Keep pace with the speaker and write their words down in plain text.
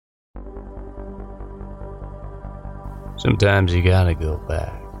Sometimes you gotta go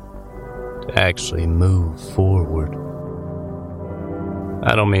back to actually move forward.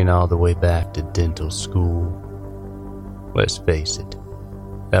 I don't mean all the way back to dental school. Let's face it,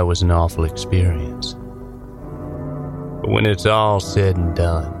 that was an awful experience. But when it's all said and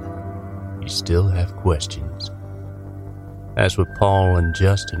done, you still have questions. That's what Paul and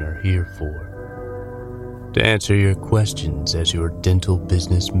Justin are here for. To answer your questions as your dental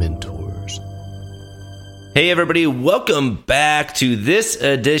business mentors. Hey everybody, welcome back to this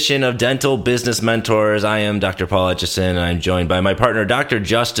edition of Dental Business Mentors. I am Dr. Paul Etchison, and I'm joined by my partner, Dr.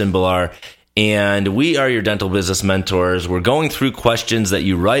 Justin Billar, and we are your dental business mentors. We're going through questions that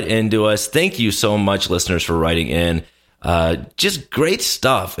you write into us. Thank you so much, listeners, for writing in. Just great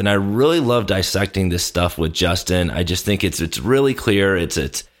stuff, and I really love dissecting this stuff with Justin. I just think it's really clear,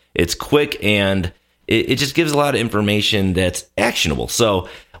 it's quick, and it just gives a lot of information that's actionable. So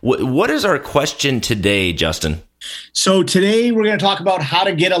what is our question today, Justin? So today we're going to talk about how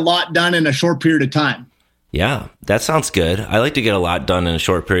to get a lot done in a short period of time. Yeah, that sounds good. I like to get a lot done in a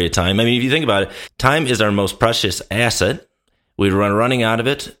short period of time. I mean, if you think about it, time is our most precious asset. We're running out of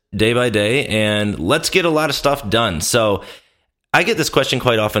it day by day, and let's get a lot of stuff done. So I get this question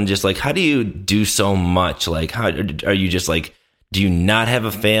quite often, just like, how do you do so much? Like, how are you just like, do you not have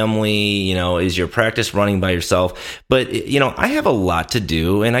a family? You know, is your practice running by yourself? But, you know, I have a lot to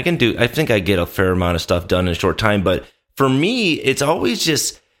do, and I think I get a fair amount of stuff done in a short time. But for me, it's always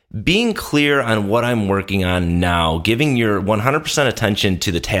just being clear on what I'm working on now, giving your 100% attention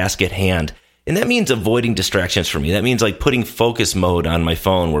to the task at hand. And that means avoiding distractions for me. That means like putting focus mode on my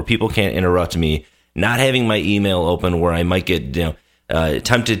phone where people can't interrupt me, not having my email open where I might get,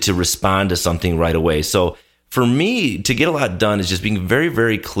 tempted to respond to something right away. So for me, to get a lot done is just being very,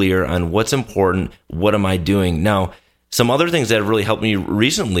 very clear on what's important. What am I doing? Now, some other things that have really helped me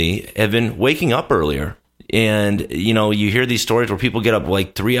recently have been waking up earlier. And, you know, you hear these stories where people get up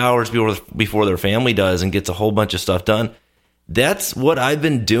like 3 hours before their family does and gets a whole bunch of stuff done. That's what I've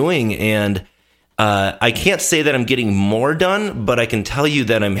been doing. And I can't say that I'm getting more done, but I can tell you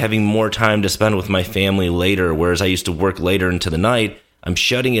that I'm having more time to spend with my family later, whereas I used to work later into the night. I'm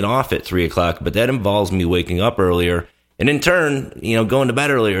shutting it off at 3 o'clock, but that involves me waking up earlier and in turn, you know, going to bed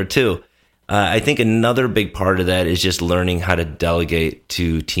earlier too. I think another big part of that is just learning how to delegate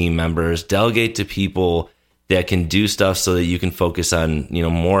to team members, delegate to people that can do stuff so that you can focus on, you know,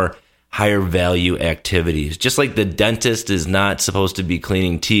 more higher value activities. Just like the dentist is not supposed to be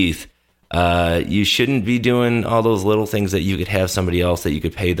cleaning teeth, you shouldn't be doing all those little things that you could have somebody else that you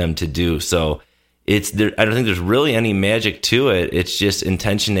could pay them to do. So I don't think there's really any magic to it. It's just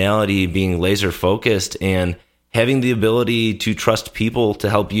intentionality, being laser focused, and having the ability to trust people to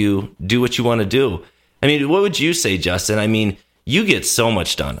help you do what you want to do. I mean, what would you say, Justin? I mean, you get so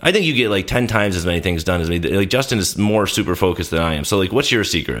much done. I think you get like 10 times as many things done as me. Like Justin is more super focused than I am. So like, what's your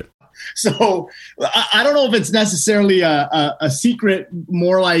secret? So I don't know if it's necessarily a secret,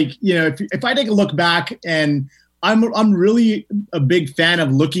 more like, you know, if I take a look back, and I'm really a big fan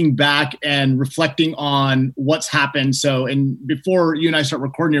of looking back and reflecting on what's happened. So, and before you and I start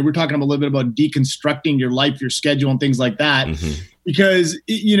recording here, we're talking a little bit about deconstructing your life, your schedule, and things like that. Mm-hmm. Because,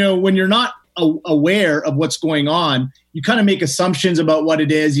 you know, when you're not aware of what's going on, you kind of make assumptions about what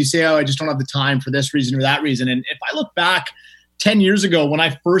it is. You say, oh, I just don't have the time for this reason or that reason. And if I look back 10 years ago, when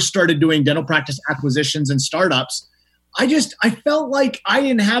I first started doing dental practice acquisitions and startups, I felt like I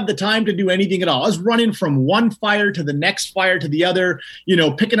didn't have the time to do anything at all. I was running from one fire to the next fire to the other, you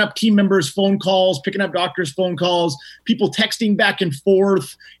know, picking up team members' phone calls, picking up doctors' phone calls, people texting back and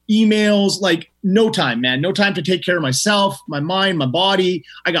forth, emails, like no time, man. No time to take care of myself, my mind, my body.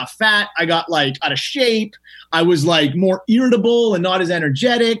 I got fat. I got like out of shape. I was like more irritable and not as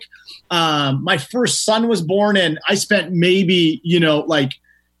energetic. My first son was born, and I spent maybe, you know, like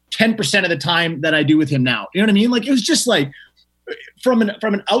 10% of the time that I do with him now. You know what I mean? Like, it was just like, from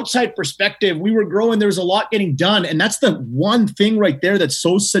an outside perspective, we were growing. There was a lot getting done. And that's the one thing right there that's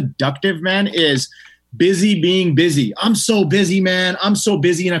so seductive, man, is busy being busy. I'm so busy, man. I'm so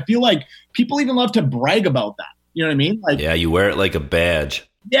busy. And I feel like people even love to brag about that. You know what I mean? Like, yeah, you wear it like a badge.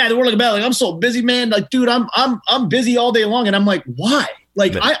 Yeah, they wear it like a badge. Like, I'm so busy, man. Like, dude, I'm busy all day long. And I'm like, why?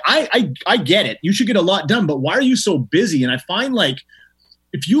 Like, I get it. You should get a lot done, but why are you so busy? And I find, like,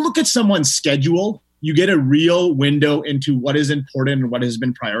 if you look at someone's schedule, you get a real window into what is important and what has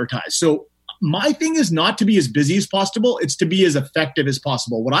been prioritized. So my thing is not to be as busy as possible. It's to be as effective as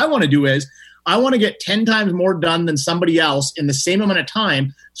possible. What I want to do is I want to get 10 times more done than somebody else in the same amount of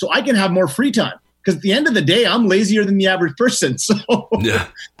time so I can have more free time. Because at the end of the day, I'm lazier than the average person. So, yeah.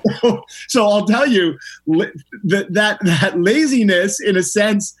 so I'll tell you that laziness, in a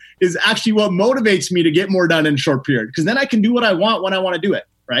sense, is actually what motivates me to get more done in a short period. Because then I can do what I want when I want to do it.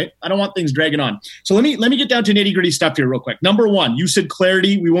 Right? I don't want things dragging on. So let me get down to nitty gritty stuff here real quick. Number one, you said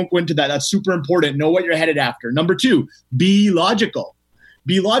clarity. We won't go into that. That's super important. Know what you're headed after. Number two, be logical.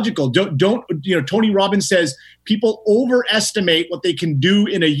 Be logical. Don't, Tony Robbins says people overestimate what they can do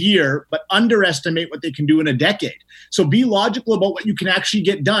in a year, but underestimate what they can do in a decade. So be logical about what you can actually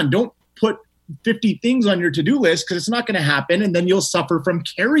get done. Don't put 50 things on your to-do list because it's not going to happen. And then you'll suffer from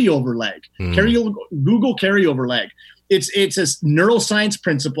carryover lag. Google carryover lag. It's a neuroscience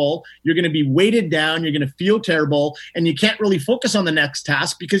principle. You're going to be weighted down. You're going to feel terrible, and you can't really focus on the next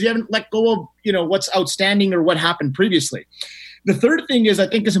task because you haven't let go of what's outstanding or what happened previously. The third thing is I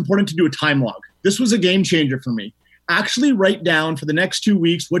think it's important to do a time log. This was a game changer for me. Actually write down for the next 2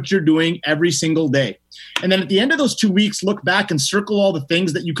 weeks what you're doing every single day. And then at the end of those 2 weeks, look back and circle all the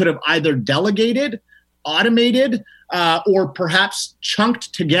things that you could have either delegated, automated, or perhaps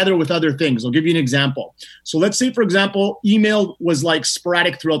chunked together with other things. I'll give you an example. So let's say, for example, email was like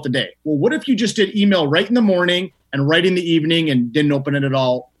sporadic throughout the day. Well, what if you just did email right in the morning and right in the evening and didn't open it at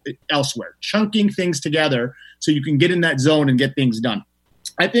all elsewhere? Chunking things together so you can get in that zone and get things done.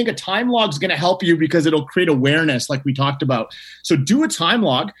 I think a time log is going to help you because it'll create awareness like we talked about. So do a time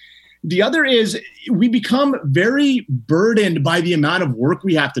log. The other is we become very burdened by the amount of work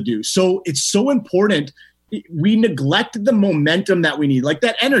we have to do. So it's so important. We neglect the momentum that we need, like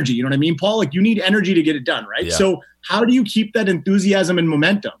that energy. You know what I mean, Paul? Like you need energy to get it done, right? Yeah. So how do you keep that enthusiasm and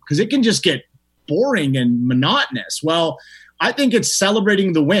momentum? Because it can just get boring and monotonous. Well, I think it's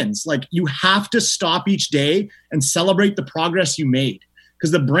celebrating the wins. Like you have to stop each day and celebrate the progress you made.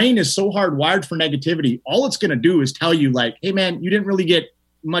 Because the brain is so hardwired for negativity. All it's going to do is tell you like, hey man, you didn't really get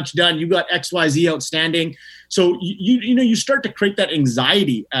much done. You got XYZ outstanding. So you start to create that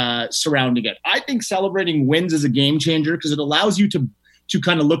anxiety surrounding it. I think celebrating wins is a game changer because it allows you to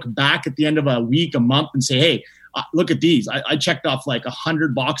kind of look back at the end of a week, a month, and say, hey, look at these. I checked off like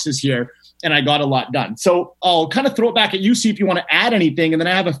 100 boxes here and I got a lot done. So I'll kind of throw it back at you, see if you want to add anything. And then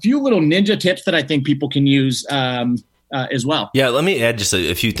I have a few little ninja tips that I think people can use as well. Yeah, let me add just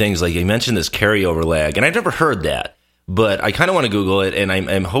a few things. Like you mentioned this carryover lag, and I've never heard that. But I kind of want to Google it, and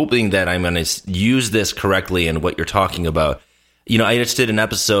I'm hoping that I'm going to use this correctly in what you're talking about. I just did an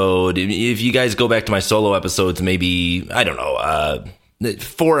episode. If you guys go back to my solo episodes, maybe,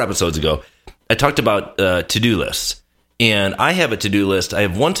 4 episodes ago, I talked about to-do lists. And I have a to-do list. I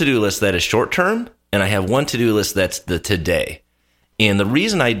have one to-do list that is short-term, and I have one to-do list that's the today. And the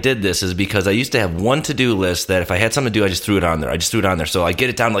reason I did this is because I used to have one to-do list that if I had something to do, I just threw it on there. So I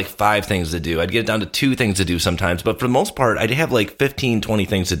get it down to like 5 things to do. I'd get it down to 2 things to do sometimes. But for the most part, I'd have like 15, 20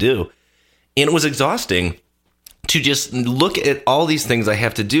 things to do. And it was exhausting to just look at all these things I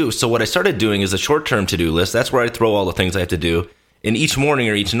have to do. So what I started doing is a short-term to-do list. That's where I throw all the things I have to do. And each morning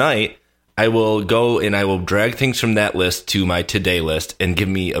or each night, I will go and I will drag things from that list to my today list and give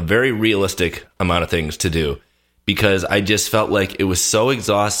me a very realistic amount of things to do. Because I just felt like it was so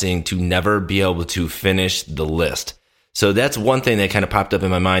exhausting to never be able to finish the list. So that's one thing that kind of popped up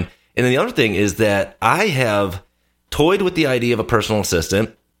in my mind. And then the other thing is that I have toyed with the idea of a personal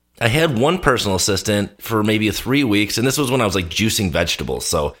assistant. I had one personal assistant for maybe 3 weeks, and this was when I was like juicing vegetables.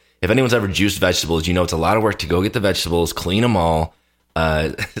 So if anyone's ever juiced vegetables, it's a lot of work to go get the vegetables, clean them all,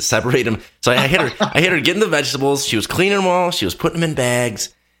 separate them. So I had her getting the vegetables. She was cleaning them all. She was putting them in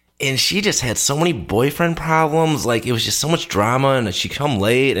bags. And she just had so many boyfriend problems. Like, it was just so much drama, and she'd come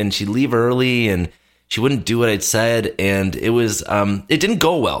late, and she'd leave early, and she wouldn't do what I'd said, and it was, it didn't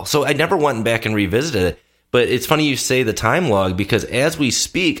go well. So I never went back and revisited it. But it's funny you say the time log, because as we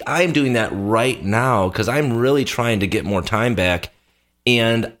speak, I'm doing that right now, because I'm really trying to get more time back.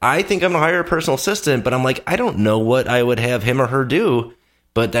 And I think I'm going to hire a personal assistant, but I'm like, I don't know what I would have him or her do.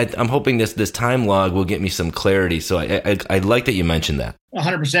 But I'm hoping this time log will get me some clarity. So I like that you mentioned that.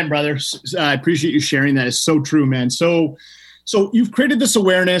 100%, brother. I appreciate you sharing that. It's so true, man. So you've created this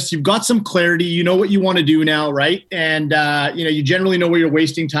awareness. You've got some clarity. You know what you want to do now, right? And you generally know where you're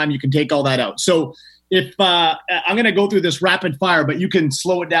wasting time. You can take all that out. So if I'm going to go through this rapid fire, but you can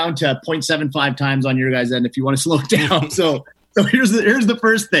slow it down to 0.75 times on your guys' end if you want to slow it down. So here's the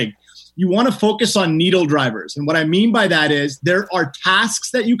first thing. You want to focus on needle drivers. And what I mean by that is there are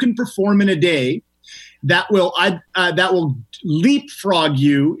tasks that you can perform in a day that will leapfrog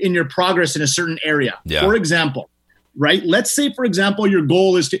you in your progress in a certain area. Yeah. For example, right? Let's say, for example, your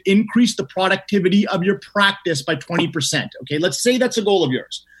goal is to increase the productivity of your practice by 20%. Okay, let's say that's a goal of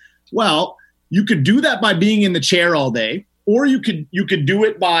yours. Well, you could do that by being in the chair all day, or you could do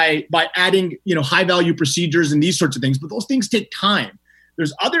it by adding, high value procedures and these sorts of things, but those things take time.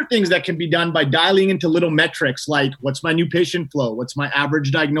 There's other things that can be done by dialing into little metrics like what's my new patient flow? What's my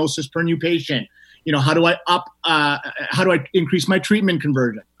average diagnosis per new patient? How do I increase my treatment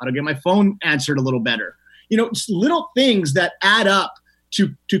conversion? How to get my phone answered a little better? Just little things that add up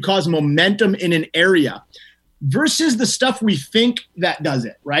to cause momentum in an area versus the stuff we think that does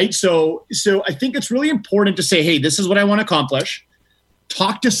it, right? So I think it's really important to say, hey, this is what I want to accomplish.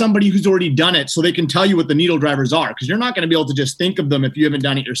 Talk to somebody who's already done it so they can tell you what the needle drivers are, because you're not going to be able to just think of them if you haven't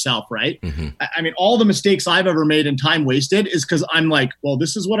done it yourself, right? Mm-hmm. I mean, all the mistakes I've ever made and time wasted is because I'm like, well,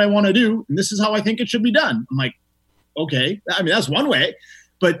 this is what I want to do, and this is how I think it should be done. I'm like, okay, I mean, that's one way.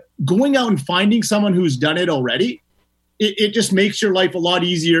 But going out and finding someone who's done it already, it just makes your life a lot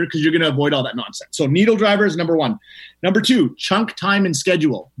easier because you're going to avoid all that nonsense. So needle drivers, number one. Number two, chunk time and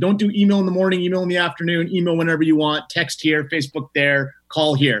schedule. Don't do email in the morning, email in the afternoon, email whenever you want, text here, Facebook there,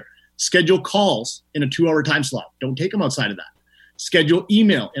 call here. Schedule calls in a 2-hour time slot. Don't take them outside of that. Schedule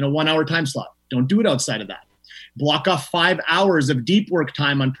email in a 1-hour time slot. Don't do it outside of that. Block off 5 hours of deep work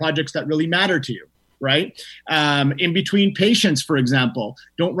time on projects that really matter to you. Right? In between patients, for example,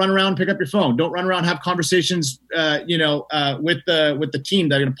 don't run around, pick up your phone. Don't run around, have conversations, with the team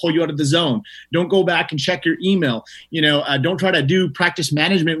that are going to pull you out of the zone. Don't go back and check your email. Don't try to do practice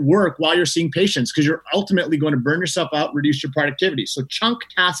management work while you're seeing patients, because you're ultimately going to burn yourself out, reduce your productivity. So chunk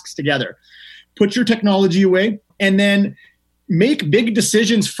tasks together, put your technology away, and then make big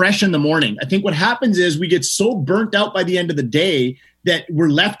decisions fresh in the morning. I think what happens is we get so burnt out by the end of the day that we're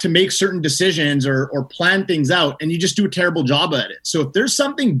left to make certain decisions or plan things out, and you just do a terrible job at it. So if there's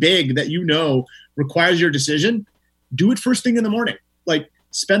something big that requires your decision, do it first thing in the morning. Like,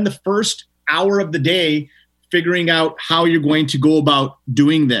 spend the first hour of the day figuring out how you're going to go about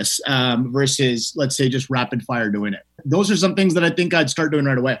doing this versus, let's say, just rapid fire doing it. Those are some things that I think I'd start doing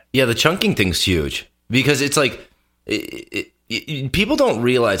right away. Yeah, the chunking thing's huge, because it's like people don't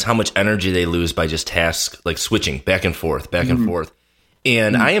realize how much energy they lose by just tasks like switching back and forth.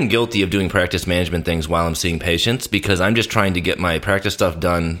 And I am guilty of doing practice management things while I'm seeing patients, because I'm just trying to get my practice stuff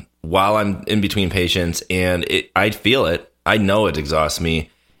done while I'm in between patients. And I feel it. I know it exhausts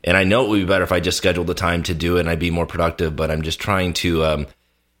me. And I know it would be better if I just scheduled the time to do it and I'd be more productive. But I'm just trying to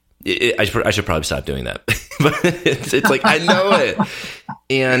I should probably stop doing that. But it's like, I know it.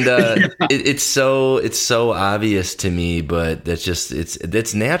 And it's so obvious to me, but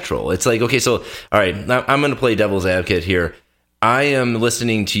it's natural. It's like, okay, so, all right, now I'm going to play devil's advocate here. I am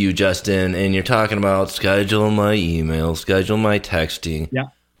listening to you, Justin, and you're talking about schedule my email, schedule my texting. Yeah.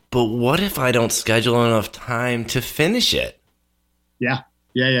 But what if I don't schedule enough time to finish it? Yeah.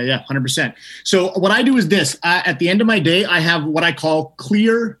 100%. So what I do is this. At the end of my day, I have what I call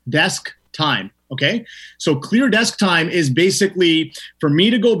clear desk time. Okay. So clear desk time is basically for me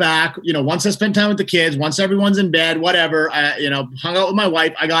to go back, once I spend time with the kids, once everyone's in bed, whatever, hung out with my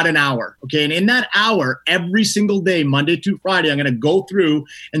wife, I got an hour. Okay. And in that hour, every single day, Monday to Friday, I'm going to go through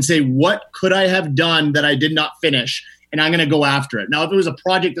and say, what could I have done that I did not finish? And I'm going to go after it. Now, if it was a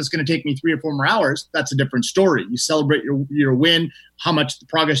project that's going to take me 3 or 4 more hours, that's a different story. You celebrate your win, how much the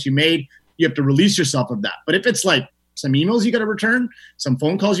progress you made. You have to release yourself of that. But if it's like some emails you got to return, some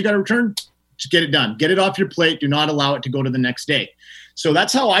phone calls you got to return, just get it done. Get it off your plate. Do not allow it to go to the next day. So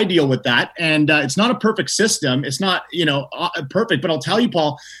that's how I deal with that. And it's not a perfect system. It's not, perfect. But I'll tell you,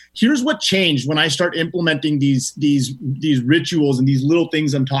 Paul, here's what changed when I start implementing these rituals and these little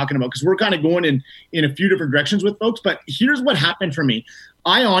things I'm talking about, because we're kind of going in a few different directions with folks. But here's what happened for me.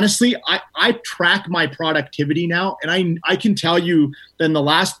 I honestly, I track my productivity now, and I can tell you that in the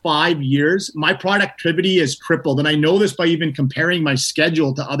last 5 years, my productivity has tripled. And I know this by even comparing my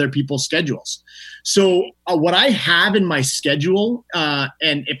schedule to other people's schedules. So what I have in my schedule,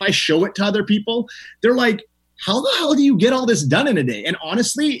 and if I show it to other people, they're like, how the hell do you get all this done in a day? And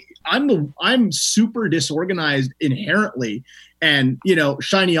honestly, I'm super disorganized inherently. And,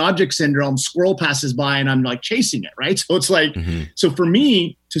 shiny object syndrome, squirrel passes by and I'm like chasing it, right? So it's like, So for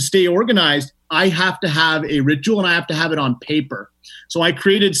me to stay organized, I have to have a ritual and I have to have it on paper. So I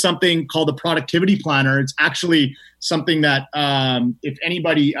created something called the Productivity Planner. It's actually something that if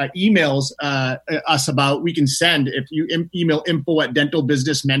anybody emails us about, we can send. If you email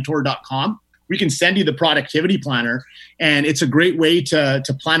info@dentalbusinessmentor.com, we can send you the Productivity Planner. And it's a great way to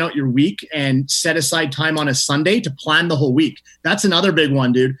plan out your week and set aside time on a Sunday to plan the whole week. That's another big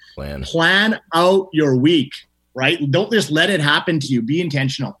one, dude. Plan out your week, right? Don't just let it happen to you. Be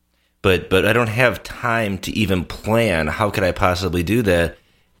intentional. But I don't have time to even plan. How could I possibly do that?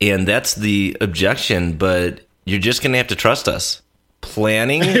 And that's the objection, but you're just going to have to trust us.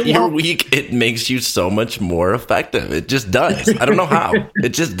 planning your week, it makes you so much more effective. It just does. I don't know how. It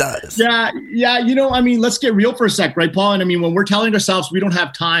just does. Yeah. Let's get real for a sec, right, Paul? And when we're telling ourselves we don't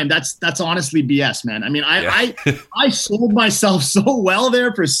have time, that's honestly BS, man. I sold myself so well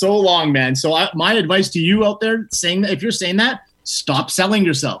there for so long, man. So my advice to you out there saying that, if you're saying that, stop selling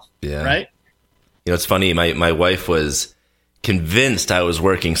yourself. Yeah. Right. It's funny. My wife was convinced I was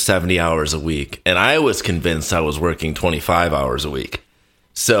working 70 hours a week, and I was convinced I was working 25 hours a week.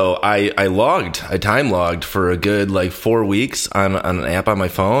 So I time logged for a good 4 weeks on an app on my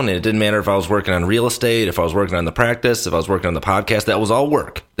phone, and it didn't matter if I was working on real estate, if I was working on the practice, if I was working on the podcast. That was all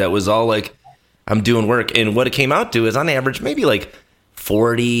work. That was all I'm doing work. And what it came out to is on average maybe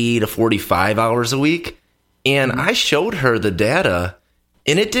 40 to 45 hours a week. And I showed her the data,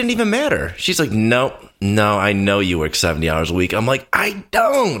 and it didn't even matter. She's like, no, I know you work 70 hours a week. I'm like, I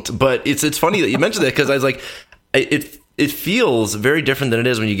don't. But it's funny that you mentioned that, because I was like, it feels very different than it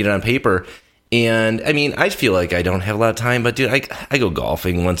is when you get it on paper. And I feel like I don't have a lot of time, but dude, I go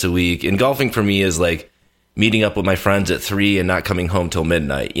golfing once a week. And golfing for me is meeting up with my friends at 3 and not coming home till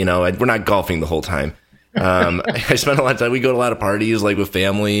midnight. We're not golfing the whole time. I spend a lot of time. We go to a lot of parties, with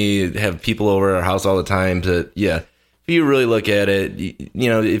family, have people over at our house all the time if you really look at it,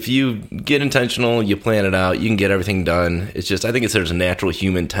 if you get intentional, you plan it out, you can get everything done. It's just, I think there's a natural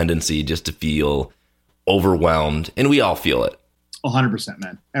human tendency just to feel overwhelmed, and we all feel it. 100%,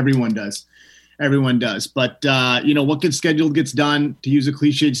 man. Everyone does. But, what gets scheduled gets done, to use a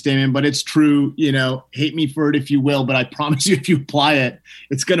cliched statement, but it's true. Hate me for it if you will, but I promise you, if you apply it,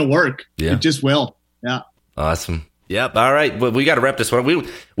 it's going to work. Yeah. It just will. Yeah. Awesome. Yep. All right. Well, we got to wrap this one.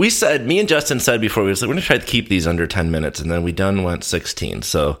 We said, me and Justin said before, we're going to try to keep these under 10 minutes, and then we went 16.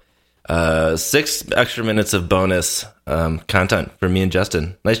 So 6 extra minutes of bonus content for me and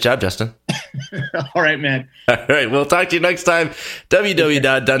Justin. Nice job, Justin. All right, man. All right. We'll talk to you next time.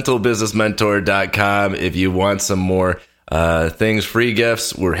 www.dentalbusinessmentor.com. If you want some more things, free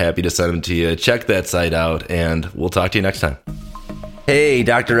gifts, we're happy to send them to you. Check that site out, and we'll talk to you next time. Hey,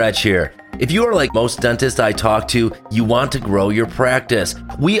 Dr. Etch here. If you are like most dentists I talk to, you want to grow your practice.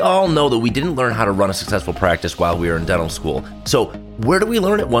 We all know that we didn't learn how to run a successful practice while we were in dental school. So where do we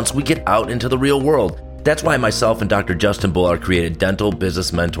learn it once we get out into the real world? That's why myself and Dr. Justin Bullard created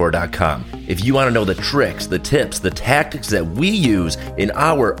DentalBusinessMentor.com. If you want to know the tricks, the tips, the tactics that we use in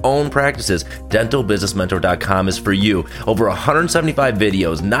our own practices, DentalBusinessMentor.com is for you. Over 175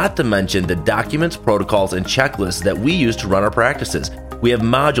 videos, not to mention the documents, protocols, and checklists that we use to run our practices. We have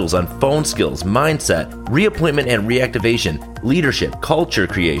modules on phone skills, mindset, reappointment and reactivation, leadership, culture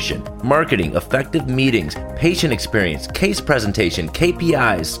creation, marketing, effective meetings, patient experience, case presentation,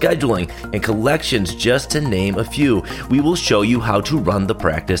 KPIs, scheduling, and collections, just to name a few. We will show you how to run the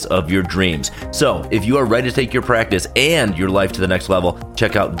practice of your dreams. So if you are ready to take your practice and your life to the next level,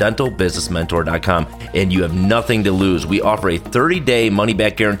 check out DentalBusinessMentor.com, and you have nothing to lose. We offer a 30-day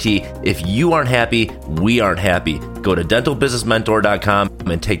money-back guarantee. If you aren't happy, we aren't happy. Go to DentalBusinessMentor.com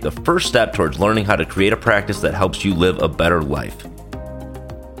and take the first step towards learning how to create a practice that helps you live a better life.